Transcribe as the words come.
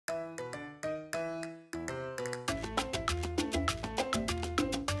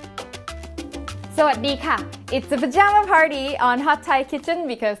Sawadee ka! It's a pajama party on Hot Thai Kitchen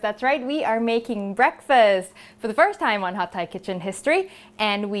because that's right, we are making breakfast for the first time on Hot Thai Kitchen history,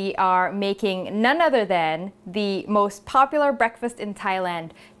 and we are making none other than the most popular breakfast in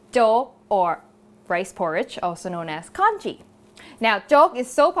Thailand, jok or rice porridge, also known as congee. Now, jok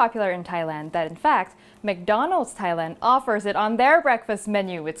is so popular in Thailand that in fact, McDonald's Thailand offers it on their breakfast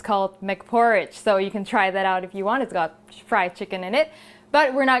menu. It's called McPorridge, so you can try that out if you want. It's got fried chicken in it.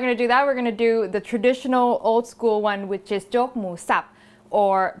 But we're not going to do that. We're going to do the traditional old school one, which is jok mu sap,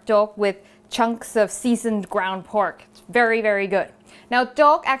 or jok with chunks of seasoned ground pork. It's very, very good. Now,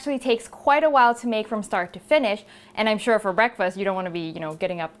 jok actually takes quite a while to make from start to finish, and I'm sure for breakfast you don't want to be,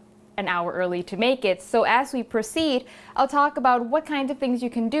 getting up an hour early to make it. So as we proceed, I'll talk about what kinds of things you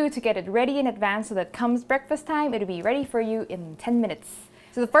can do to get it ready in advance so that comes breakfast time, it'll be ready for you in 10 minutes.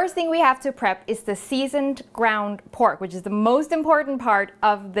 So the first thing we have to prep is the seasoned ground pork, which is the most important part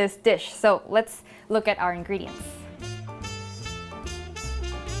of this dish. So let's look at our ingredients.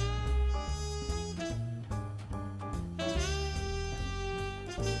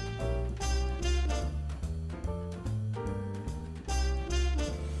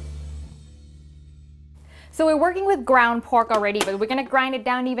 So we're working with ground pork already, but we're going to grind it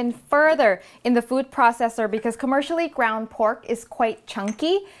down even further in the food processor because commercially ground pork is quite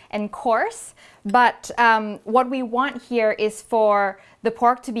chunky and coarse. But what we want here is for the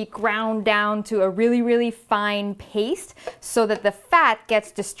pork to be ground down to a really, really fine paste so that the fat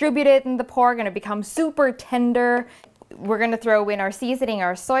gets distributed in the pork and it becomes super tender. We're going to throw in our seasoning,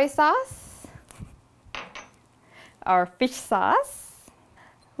 our soy sauce, our fish sauce,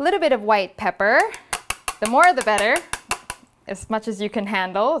 a little bit of white pepper. The more the better, as much as you can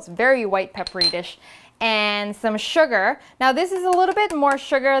handle. It's a very white peppery dish. And some sugar. Now this is a little bit more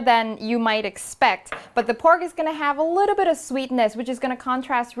sugar than you might expect, but the pork is going to have a little bit of sweetness, which is going to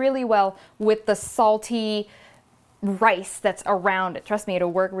contrast really well with the salty rice that's around it. Trust me,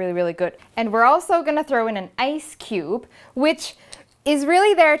 it'll work really, really good. And we're also going to throw in an ice cube, which is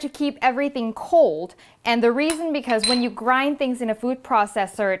really there to keep everything cold. And the reason, because when you grind things in a food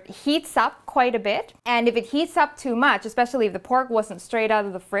processor, it heats up quite a bit. And if it heats up too much, especially if the pork wasn't straight out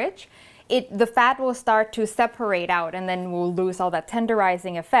of the fridge, the fat will start to separate out and then we'll lose all that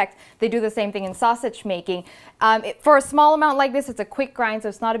tenderizing effect. They do the same thing in sausage making. For a small amount like this, it's a quick grind, so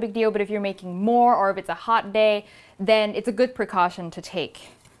it's not a big deal. But if you're making more or if it's a hot day, then it's a good precaution to take.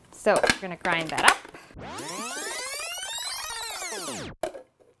 So we're going to grind that up.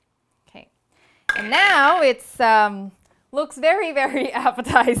 Okay, and now it's looks very, very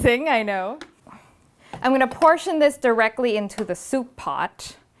appetizing, I know. I'm going to portion this directly into the soup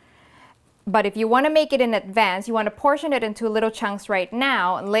pot. But if you want to make it in advance, you want to portion it into little chunks right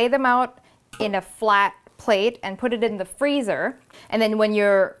now and lay them out in a flat plate and put it in the freezer. And then when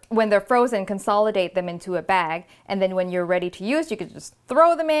they're frozen, consolidate them into a bag. And then when you're ready to use, you can just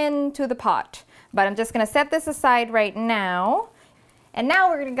throw them into the pot. But I'm just going to set this aside right now. And now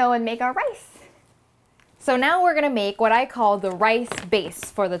we're going to go and make our rice. So now we're going to make what I call the rice base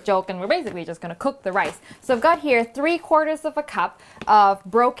for the jok, and we're basically just going to cook the rice. So I've got here 3/4 of a cup of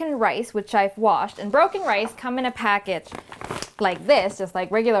broken rice, which I've washed. And broken rice come in a package like this, just like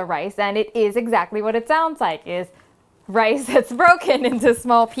regular rice, and it is exactly what it sounds like, is rice that's broken into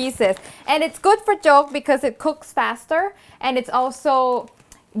small pieces. And it's good for jok because it cooks faster, and it's also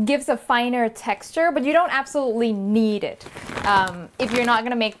gives a finer texture, but you don't absolutely need it. If you're not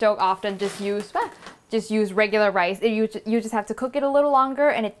going to make jok often, just use regular rice. You just have to cook it a little longer,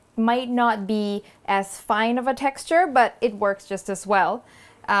 and it might not be as fine of a texture, but it works just as well.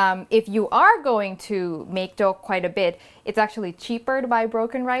 If you are going to make jok quite a bit, it's actually cheaper to buy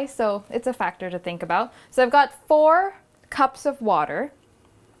broken rice, so it's a factor to think about. So I've got 4 cups of water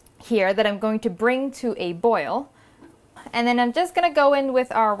here that I'm going to bring to a boil. And then I'm just going to go in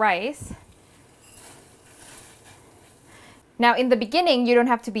with our rice. Now in the beginning, you don't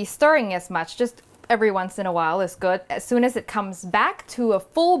have to be stirring as much, just every once in a while is good. As soon as it comes back to a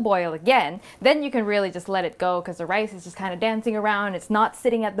full boil again, then you can really just let it go because the rice is just kind of dancing around, it's not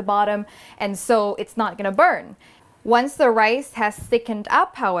sitting at the bottom, and so it's not going to burn. Once the rice has thickened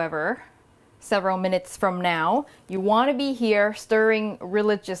up, however, several minutes from now, you want to be here stirring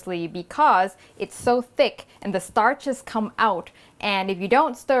religiously because it's so thick and the starches come out, and if you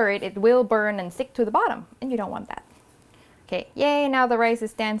don't stir it, it will burn and stick to the bottom, and you don't want that. Okay, yay, now the rice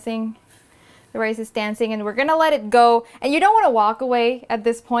is dancing. The rice is dancing, and we're gonna let it go. And you don't want to walk away at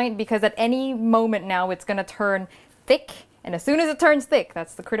this point because at any moment now it's gonna turn thick, and as soon as it turns thick,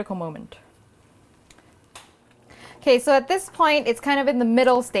 that's the critical moment. Okay, so at this point it's kind of in the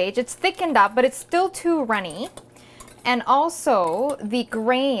middle stage. It's thickened up, but it's still too runny. And also the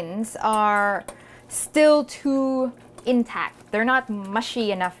grains are still too intact. They're not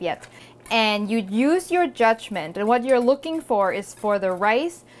mushy enough yet. And you'd use your judgment, and what you're looking for is for the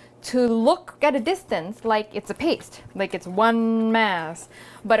rice to look at a distance like it's a paste, like it's one mass.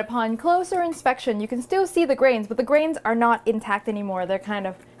 But upon closer inspection, you can still see the grains, but the grains are not intact anymore. They're kind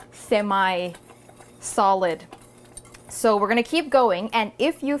of semi-solid. So we're gonna keep going, and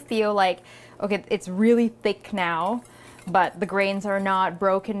if you feel like, okay, it's really thick now, but the grains are not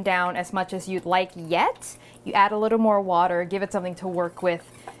broken down as much as you'd like yet, you add a little more water, give it something to work with,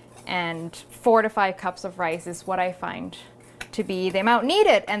 and 4 to 5 cups of rice is what I find to be the amount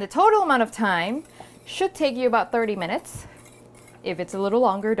needed. And the total amount of time should take you about 30 minutes. If it's a little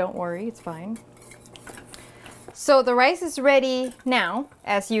longer, don't worry, it's fine. So the rice is ready now.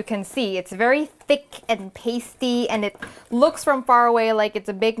 As you can see, it's very thick and pasty, and it looks from far away like it's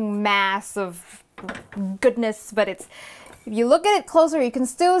a big mass of goodness, but it's, if you look at it closer, you can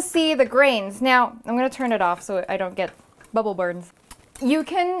still see the grains. Now, I'm gonna turn it off so I don't get bubble burns. You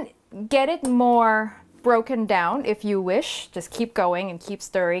can get it more broken down if you wish, just keep going and keep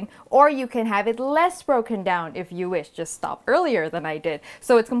stirring, or you can have it less broken down if you wish, just stop earlier than I did.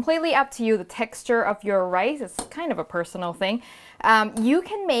 So it's completely up to you, the texture of your rice. It's kind of a personal thing. You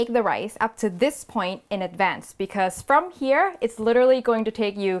can make the rice up to this point in advance, because from here it's literally going to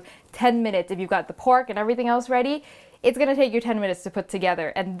take you 10 minutes. If you've got the pork and everything else ready, it's going to take you 10 minutes to put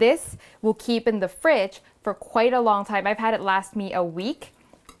together, and this will keep in the fridge for quite a long time. I've had it last me a week.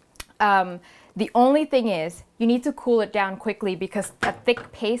 The only thing is, you need to cool it down quickly, because a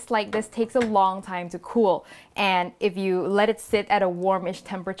thick paste like this takes a long time to cool. And if you let it sit at a warmish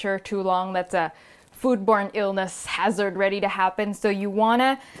temperature too long, that's a foodborne illness hazard ready to happen. So you want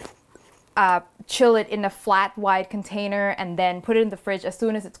to chill it in a flat, wide container and then put it in the fridge as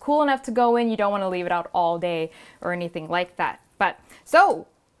soon as it's cool enough to go in. You don't want to leave it out all day or anything like that. But so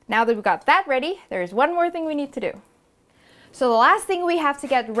now that we've got that ready, there's one more thing we need to do. So the last thing we have to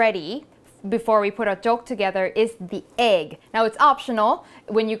get ready before we put our jok together is the egg. Now it's optional.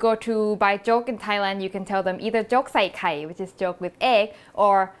 When you go to buy jok in Thailand, you can tell them either jok sai khai, which is jok with egg,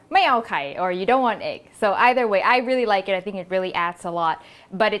 or mai ao khai, or you don't want egg. So either way, I really like it. I think it really adds a lot.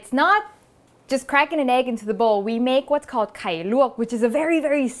 But it's not just cracking an egg into the bowl. We make what's called khai luok, which is a very,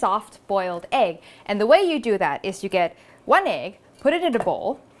 very soft boiled egg. And the way you do that is you get one egg, put it in a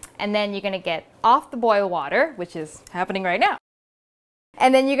bowl, and then you're gonna get off the boil water, which is happening right now.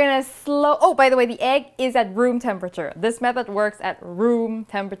 And then you're gonna oh, by the way, the egg is at room temperature. This method works at room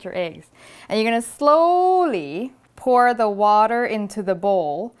temperature eggs. And you're gonna slowly pour the water into the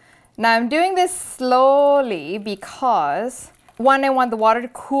bowl. Now I'm doing this slowly because, one, I want the water to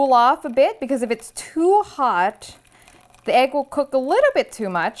cool off a bit, because if it's too hot, the egg will cook a little bit too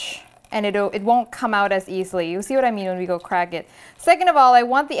much and it won't come out as easily. You see what I mean when we go crack it. Second of all, I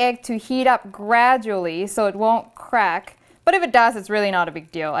want the egg to heat up gradually so it won't crack. But if it does, it's really not a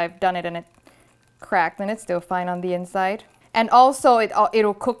big deal. I've done it and it cracked and it's still fine on the inside. And also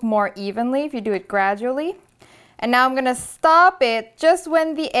it'll cook more evenly if you do it gradually. And now I'm gonna stop it just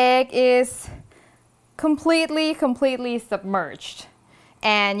when the egg is completely submerged.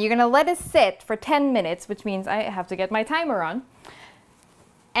 And you're gonna let it sit for 10 minutes, which means I have to get my timer on.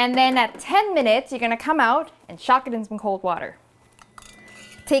 And then at 10 minutes, you're gonna come out and shock it in some cold water.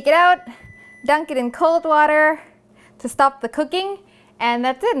 Take it out, dunk it in cold water to stop the cooking, and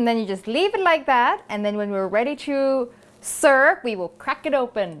that's it. And then you just leave it like that, and then when we're ready to serve, we will crack it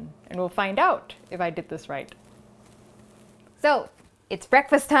open and we'll find out if I did this right. So it's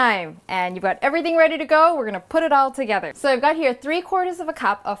breakfast time and you've got everything ready to go. We're gonna put it all together. So I've got here 3/4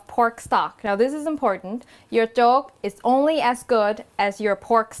 cup of pork stock. Now this is important. Your jok is only as good as your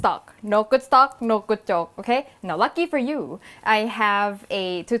pork stock. No good stock, no good jok, okay? Now lucky for you, I have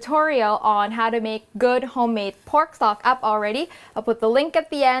a tutorial on how to make good homemade pork stock up already. I'll put the link at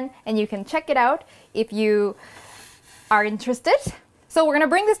the end and you can check it out if you are interested. So we're gonna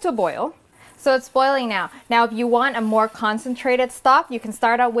bring this to a boil. So it's boiling now. Now if you want a more concentrated stock, you can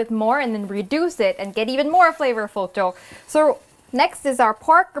start out with more and then reduce it and get even more flavorful jok. So next is our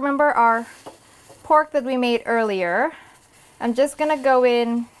pork. Remember our pork that we made earlier. I'm just gonna go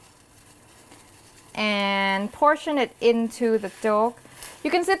in and portion it into the jok.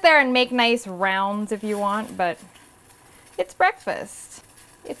 You can sit there and make nice rounds if you want, but it's breakfast.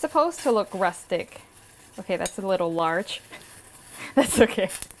 It's supposed to look rustic. Okay, that's a little large. That's okay.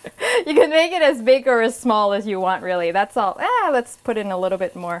 You can make it as big or as small as you want, really. That's all. Let's put in a little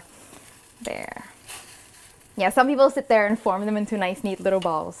bit more. There. Yeah, some people sit there and form them into nice, neat little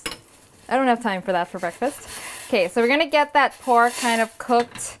balls. I don't have time for that for breakfast. Okay, so we're gonna get that pork kind of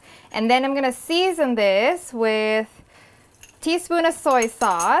cooked, and then I'm gonna season this with a teaspoon of soy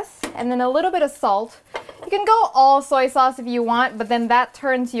sauce, and then a little bit of salt. You can go all soy sauce if you want, but then that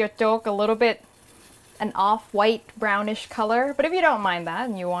turns your jok a little bit an off-white brownish color. But if you don't mind that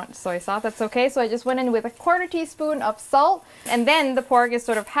and you want soy sauce, that's okay. So I just went in with a 1/4 teaspoon of salt, and then the pork is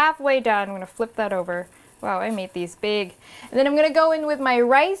sort of halfway done. I'm gonna flip that over. Wow, I made these big. And then I'm gonna go in with my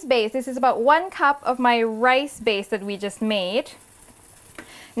rice base. This is about 1 cup of my rice base that we just made.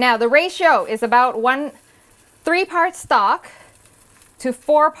 Now the ratio is about 3 parts stock to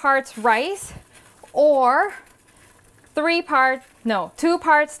 4 parts rice, or 2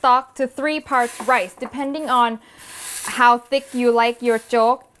 parts stock to 3 parts rice, depending on how thick you like your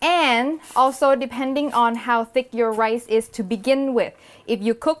jok, and also depending on how thick your rice is to begin with. If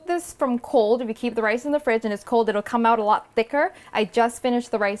you cook this from cold, if you keep the rice in the fridge and it's cold, it'll come out a lot thicker. I just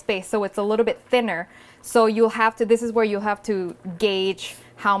finished the rice base, so it's a little bit thinner. So you'll have to, this is where you'll have to gauge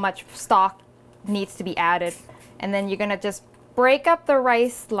how much stock needs to be added. And then you're gonna just break up the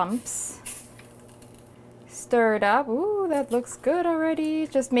rice lumps. Stir it up. Ooh, that looks good already.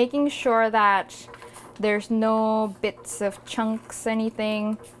 Just making sure that there's no bits of chunks,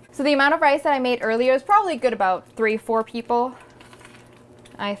 anything. So the amount of rice that I made earlier is probably good about 3-4 people,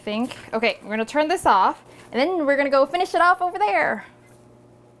 I think. Okay, we're gonna turn this off, and then we're gonna go finish it off over there.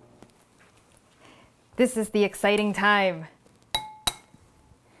 This is the exciting time.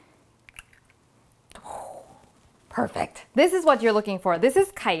 Perfect. This is what you're looking for. This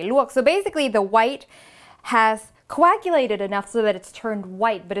is kai luok. So basically the white has coagulated enough so that it's turned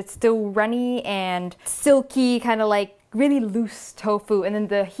white, but it's still runny and silky, kind of like really loose tofu. And then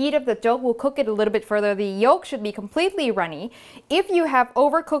the heat of the jok will cook it a little bit further. The yolk should be completely runny. If you have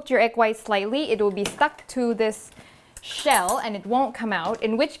overcooked your egg white slightly, it will be stuck to this shell and it won't come out,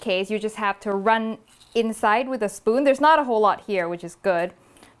 in which case you just have to run inside with a spoon. There's not a whole lot here, which is good.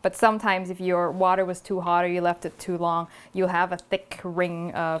 But sometimes if your water was too hot or you left it too long, you'll have a thick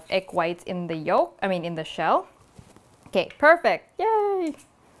ring of egg whites in the yolk, in the shell. Okay, perfect. Yay!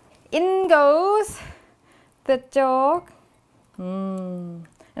 In goes the jok. And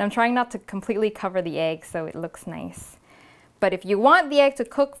I'm trying not to completely cover the egg so it looks nice. But if you want the egg to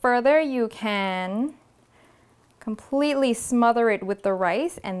cook further, you can completely smother it with the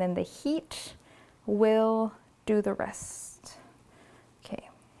rice, and then the heat will do the rest.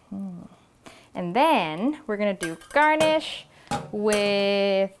 And then we're gonna do garnish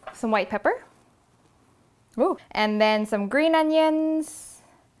with some white pepper. Ooh. And then some green onions.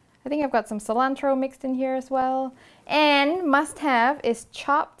 I think I've got some cilantro mixed in here as well. And must have is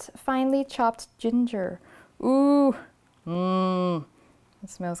finely chopped ginger. Ooh, it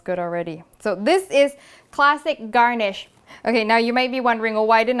smells good already. So this is classic garnish. Okay, now you might be wondering, well,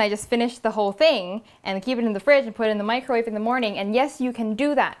 why didn't I just finish the whole thing and keep it in the fridge and put it in the microwave in the morning? And yes, you can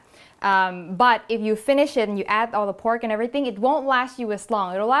do that. But if you finish it and you add all the pork and everything, it won't last you as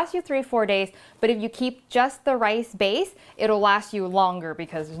long. It'll last you 3-4 days, but if you keep just the rice base, it'll last you longer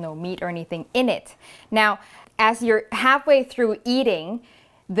because there's no meat or anything in it. Now, as you're halfway through eating,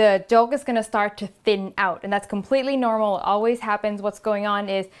 the jok is gonna start to thin out, and that's completely normal. It always happens. What's going on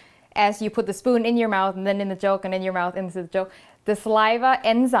is, as you put the spoon in your mouth and then in the jok and in your mouth into the jok, the saliva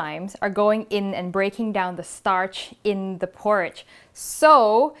enzymes are going in and breaking down the starch in the porridge.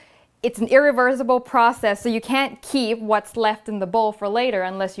 So it's an irreversible process, so you can't keep what's left in the bowl for later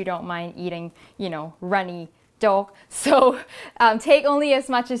unless you don't mind eating, runny jok. So take only as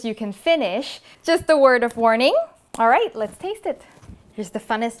much as you can finish. Just a word of warning. All right, let's taste it. Here's the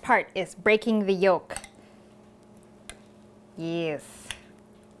funnest part, is breaking the yolk. Yes.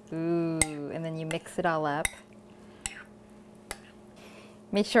 Ooh, and then you mix it all up.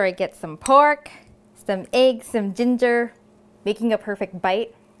 Make sure I get some pork, some eggs, some ginger, making a perfect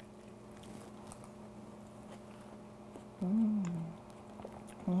bite.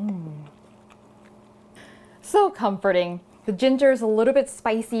 So comforting. The ginger is a little bit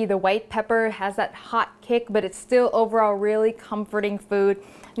spicy. The white pepper has that hot kick, but it's still overall really comforting food.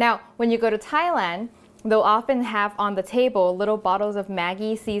 Now, when you go to Thailand, they'll often have on the table little bottles of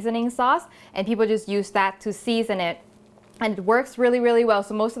Maggi seasoning sauce, and people just use that to season it. And it works really, really well.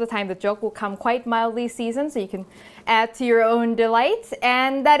 So most of the time the jok will come quite mildly seasoned, so you can add to your own delight.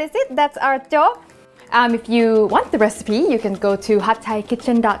 And that is it. That's our jok. If you want the recipe, you can go to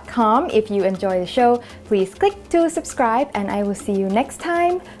hotthaikitchen.com. If you enjoy the show, please click to subscribe, and I will see you next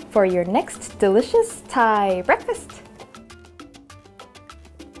time for your next delicious Thai breakfast.